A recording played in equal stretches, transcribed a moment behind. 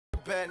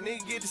could bet,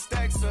 nigga get the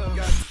stacks up.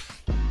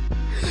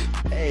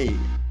 Hey.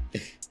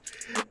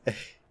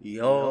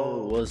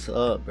 Yo, what's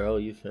up, bro?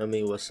 You feel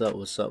me? What's up,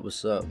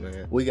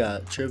 man? We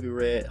got Trippie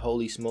Red,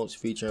 Holy Smokes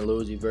featuring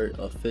Lil Uzi Vert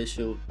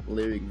official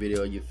lyric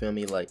video, you feel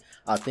me? Like,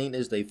 I think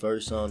this is their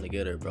first song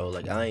together, bro.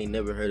 Like, I ain't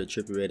never heard a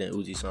Trippie Red and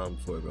Uzi song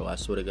before, bro. I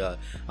swear to God.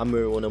 I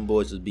remember when them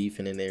boys was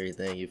beefing and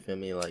everything, you feel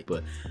me? Like,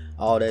 but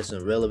all that's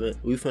irrelevant.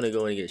 We finna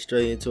go and get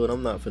straight into it.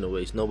 I'm not finna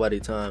waste nobody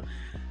time.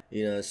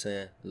 You know what I'm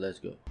saying? Let's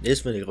go.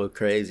 It's finna go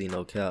crazy,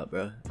 no cap,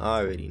 bro. I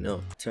already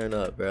know. Turn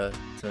up, bro.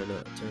 Turn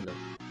up, turn up.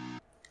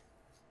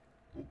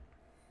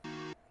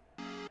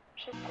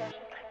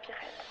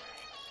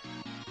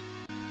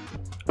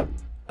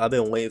 I've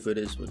been waiting for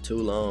this for too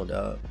long,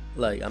 dog.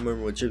 Like, I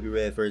remember when Trippie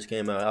Red first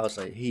came out, I was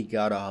like, he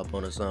gotta hop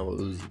on a song with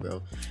Uzi,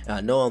 bro. And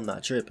I know I'm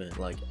not tripping.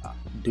 Like,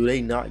 do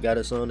they not got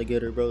a song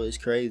together, bro? It's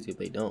crazy if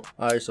they don't.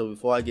 Alright, so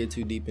before I get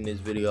too deep in this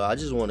video, I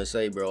just want to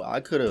say, bro,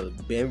 I could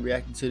have been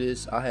reacting to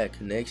this. I had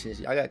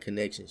connections. I got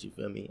connections, you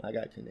feel me? I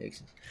got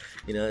connections.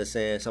 You know what I'm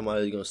saying?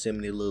 Somebody's gonna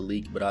send me a little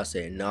leak, but I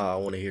said, nah, I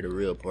want to hear the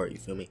real part, you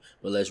feel me?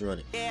 But let's run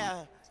it.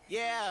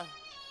 Yeah.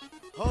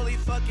 Holy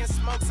fucking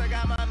smokes, I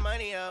got my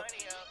money up.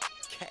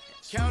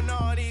 Counting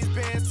all these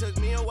bands took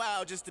me a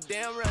while just to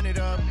damn run it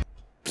up.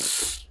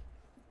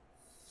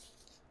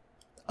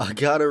 I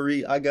gotta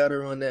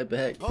run that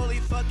back. Holy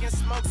fucking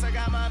smokes, I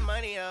got my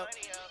money up.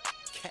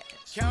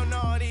 Counting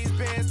all these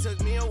bands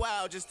took me a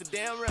while just to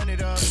damn run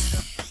it up.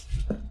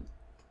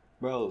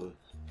 Bro,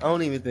 I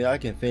don't even think I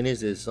can finish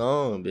this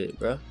song,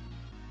 bro.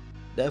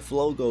 That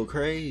flow go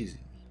crazy.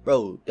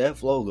 Bro, that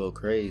flow go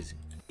crazy.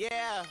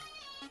 Yeah.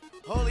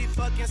 Holy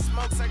fucking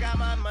smokes, I got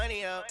my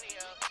money up.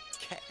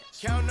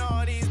 Counting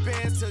all these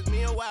bands took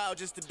me a while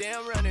just to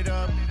damn run it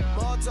up.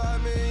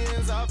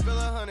 Multi-millions, I feel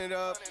 100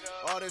 up.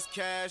 All this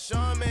cash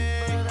on me,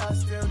 but I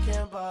still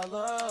can't buy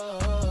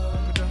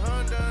love. With the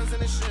Hondas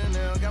and the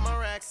Chanel, got my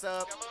racks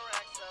up.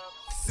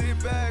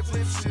 Sit back,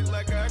 flip shit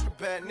like I could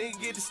bet,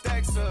 nigga get the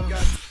stacks up.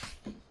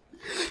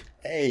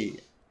 Hey,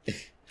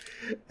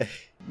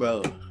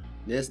 bro,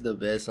 this is the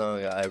best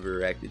song I ever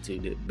reacted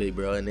to, big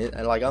bro.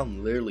 And like,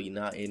 I'm literally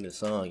not in the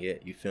song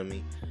yet, you feel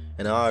me?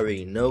 And I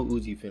already know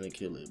Uzi finna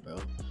kill it,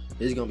 bro.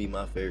 This is gonna be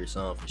my favorite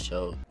song for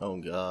sure. Oh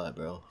God,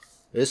 bro.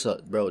 This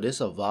a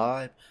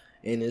vibe,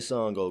 and this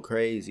song go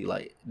crazy.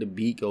 Like, the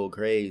beat go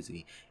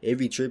crazy.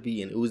 Every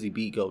Trippie and Uzi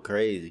beat go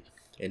crazy.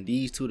 And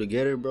these two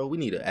together, bro, we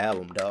need an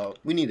album, dog.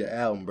 We need an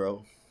album,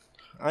 bro.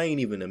 I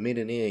ain't even a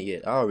minute in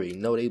yet. I already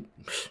know they.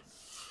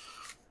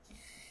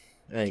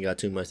 I ain't got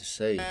too much to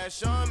say.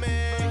 Cash on me,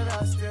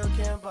 but I still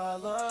can't buy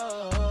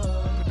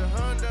love. With the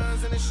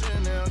Hondas and the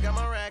Chanel, got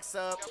my racks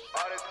up.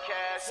 All this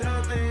cash,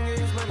 something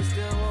is money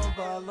still won't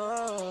buy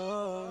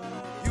love.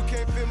 You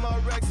can't fit my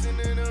racks in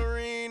an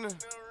arena.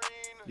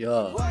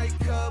 Yeah. White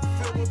cup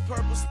filled with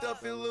purple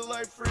stuff, it look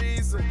like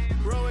freezer.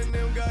 Growing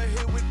them got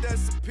hit with that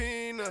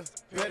subpoena.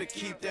 Better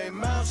keep their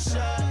mouth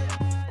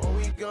shut, or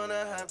we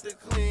gonna have to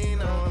clean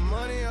our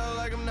money out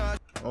like I'm not.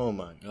 Oh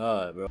my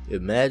God, bro.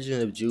 Imagine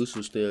if Juice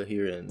was still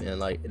here and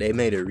like they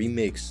made a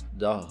remix,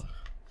 dog.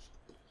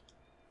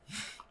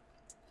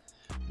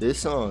 This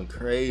song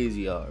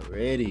crazy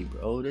already,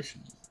 bro.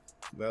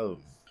 Bro.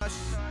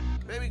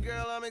 Baby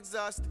girl, I'm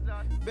exhausted.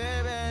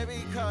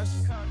 Baby,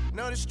 cautious.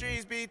 Know the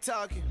streets be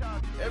talking.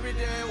 Every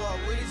day walk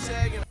with a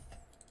check and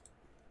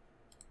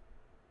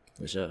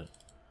what's up?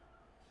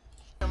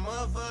 I'm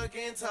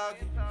motherfucking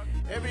talking.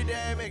 Every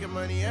day making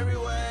money every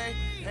way.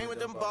 Hang with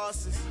them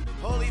bosses.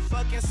 Holy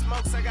fucking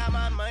smokes, I got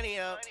my money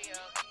up.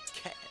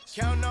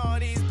 Counting all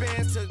these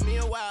bands took me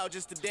a while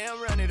just to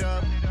damn run it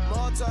up.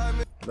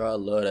 Bro, I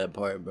love that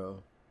part,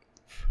 bro.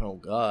 Oh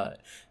God,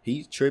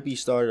 Trippie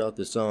started off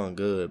the song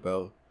good,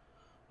 bro.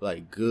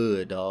 Like,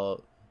 good,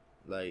 dog.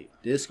 Like,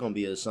 this gonna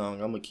be a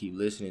song I'm gonna keep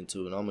listening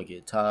to, and I'm gonna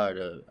get tired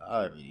of.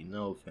 I already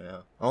know,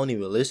 fam. I don't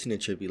even listen to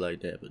Trippie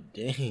like that, but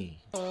dang.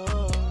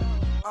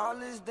 All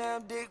this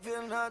damn dick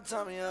feeling her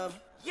tummy up.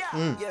 Yeah.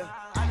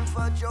 I done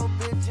fucked your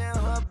bitch and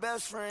her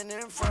best friend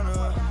in front of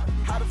her.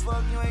 How the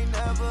fuck you ain't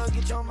never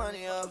get your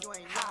money up?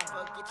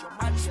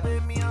 I just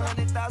spent me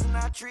 100,000,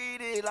 I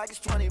treat it like it's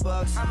 20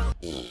 bucks.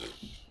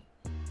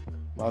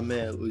 My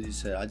man Uzi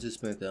said, I just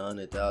spent the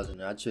 100,000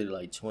 and I treated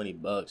like 20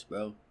 bucks,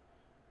 bro.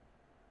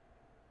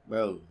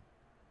 Bro.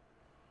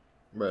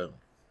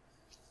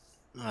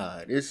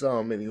 This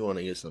song made me want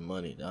to get some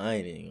money. I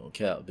ain't even gonna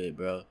cap, bit,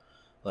 bro.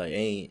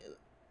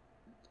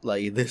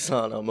 Like, this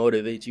song don't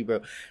motivate you, bro.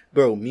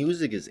 Bro,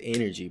 music is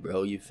energy,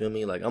 bro. You feel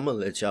me? Like, I'm gonna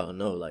let y'all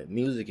know, like,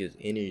 music is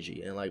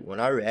energy. And, like, when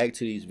I react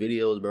to these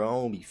videos, bro, I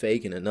don't be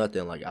faking or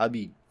nothing. Like, I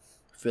be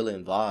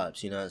feeling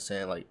vibes, you know what I'm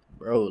saying? Like,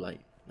 bro, like,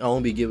 I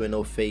don't be giving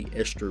no fake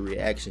extra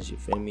reactions, you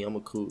feel me? I'm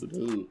a cool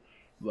dude.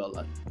 But,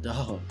 like,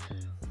 dog,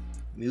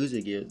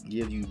 music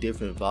give you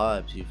different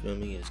vibes, you feel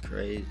me? It's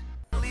crazy.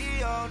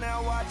 Leo,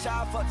 now watch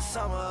out for the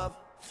summer up.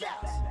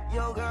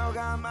 Yo, girl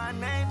got my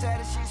name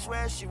tatted, she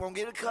swears she won't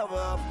get a cover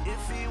up.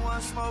 If he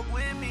want smoke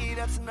with me,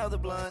 that's another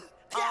blunt.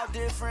 All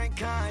different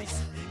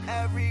kinds,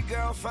 every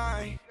girl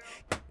fine.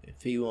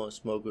 If he won't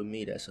smoke with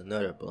me, that's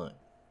another blunt.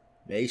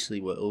 Basically,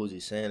 what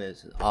Uzi saying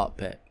is op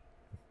pack.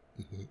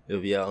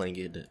 If y'all ain't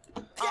get that.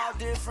 All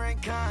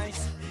different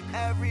kinds,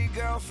 every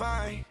girl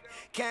fine.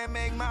 Can't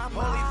make my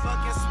holy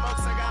fucking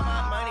smokes, I got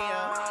my money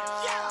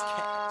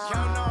up.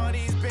 Counting all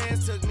these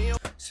bands took me.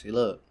 See,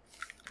 look,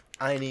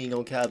 I ain't even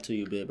gonna cap to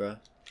you, bit, bro.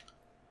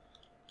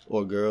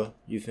 Or girl,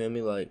 you feel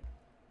me? Like,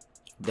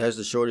 that's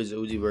the shortest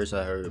Uzi verse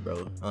I heard,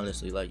 bro.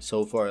 Honestly, like,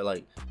 so far,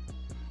 like,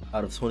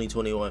 out of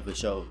 2021, for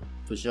sure,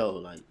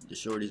 like, the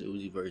shortest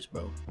Uzi verse,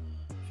 bro.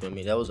 You feel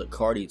me? That was a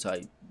Cardi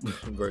type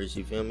verse,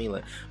 you feel me?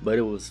 Like, but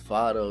it was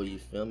fire though, you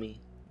feel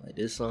me? Like,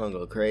 this song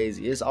go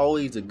crazy. It's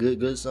always the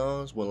good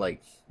songs when,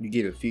 like, you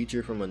get a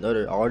feature from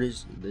another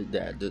artist.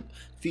 The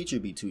feature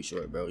be too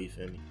short, bro, you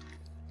feel me?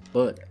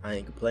 But I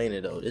ain't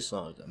complaining though. This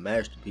song's a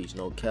masterpiece,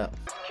 no cap.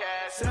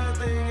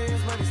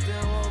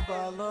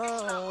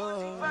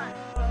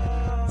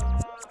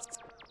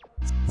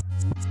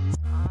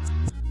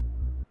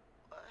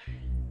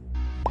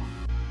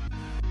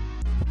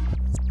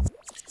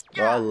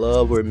 Bro, I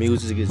love where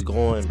music is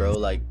going, bro.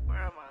 Like,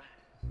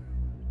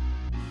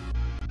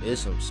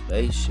 it's some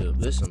spaceship,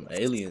 it's some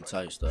alien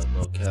type stuff,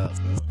 no cap,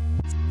 bro.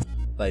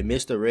 Like,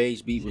 Mr.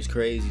 Rage beat was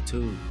crazy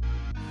too.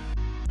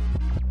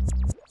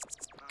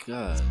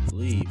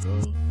 Golly,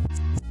 bro.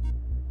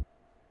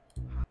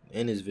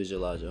 And his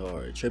visualizer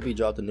hard. Trippie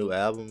dropped a new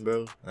album,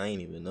 bro. I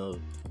ain't even know.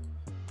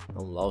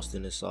 I'm lost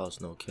in the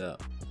sauce, no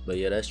cap. But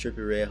yeah, that's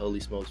Trippie Red, Holy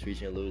Smokes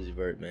featuring Lil Uzi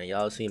Vert, man.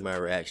 Y'all seen my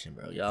reaction,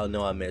 bro. Y'all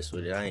know I mess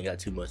with it. I ain't got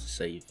too much to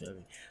say, you feel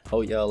me?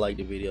 Hope y'all like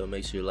the video.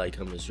 Make sure you like,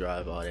 comment,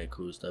 subscribe, all that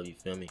cool stuff, you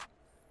feel me?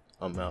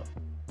 I'm out.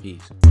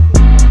 Peace.